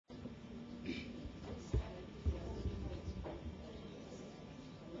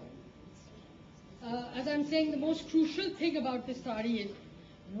as I'm saying, the most crucial thing about this sari is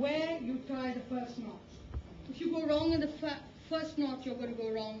where you tie the first knot. If you go wrong in the first knot, you're going to go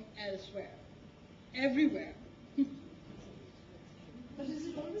wrong elsewhere, everywhere. But does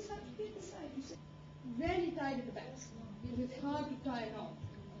it always have to be at the side? Rarely tied at the back. It is hard to tie a knot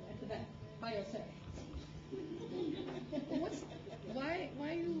at the back by yourself. Why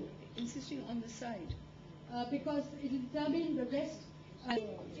are you insisting on the side? Because it will determine the rest.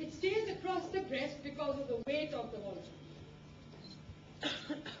 It stays across the breast because of the weight of the halter.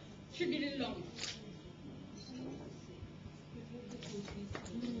 Should be a little longer.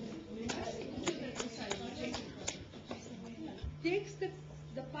 Takes the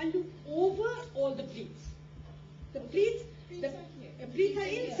pallu over all the pleats. The pleats are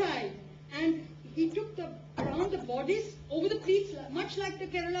inside, and he took around the bodice over the pleats, much like the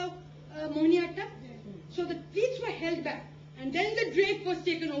Kerala Mohiniyatta. So the pleats were held back, and then the drape was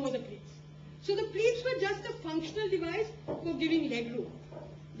taken over the pleats. So the pleats were just a functional device for giving leg room.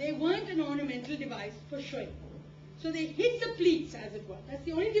 They weren't an ornamental device for showing. So they hid the pleats, as it were. That's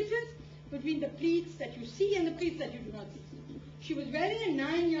the only difference between the pleats that you see and the pleats that you do not see. She was wearing a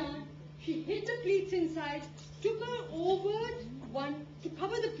 9-yard. She hid the pleats inside, took her over one to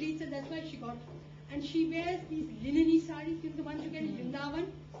cover the pleats, and that's why she got. And she wears these linen-y saris, the ones you get in Vrindavan.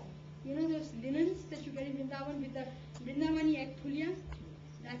 You know those linens that you get in Vrindavan with the Vrindavani egg pulya?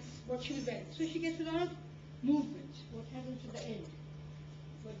 That's what she was wearing. So she gets a lot of movement. What happens to the end?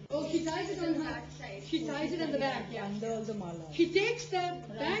 Oh, she ties it on her. She ties it on the back. Yeah. Under the mala. She takes the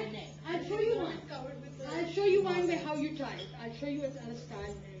back. I'll show you one. I'll show you one way how you tie it. I'll show you another style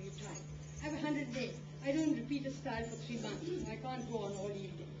where you tie it. I have 100 days. I don't repeat a style for 3 months. I can't go on all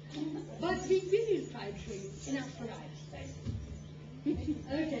evening. But we will try to show you enough variety.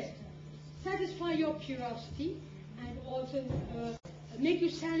 Okay. Satisfy your curiosity and also make you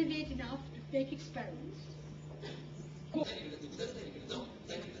salivate enough to make experiments. I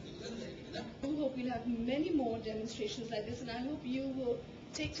hope we'll have many more demonstrations like this, and I hope you will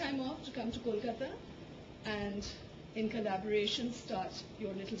take time off to come to Kolkata and in collaboration start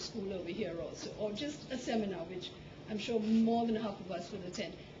your little school over here also, or just a seminar, which I'm sure more than half of us will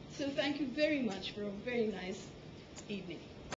attend. So thank you very much for a very nice evening.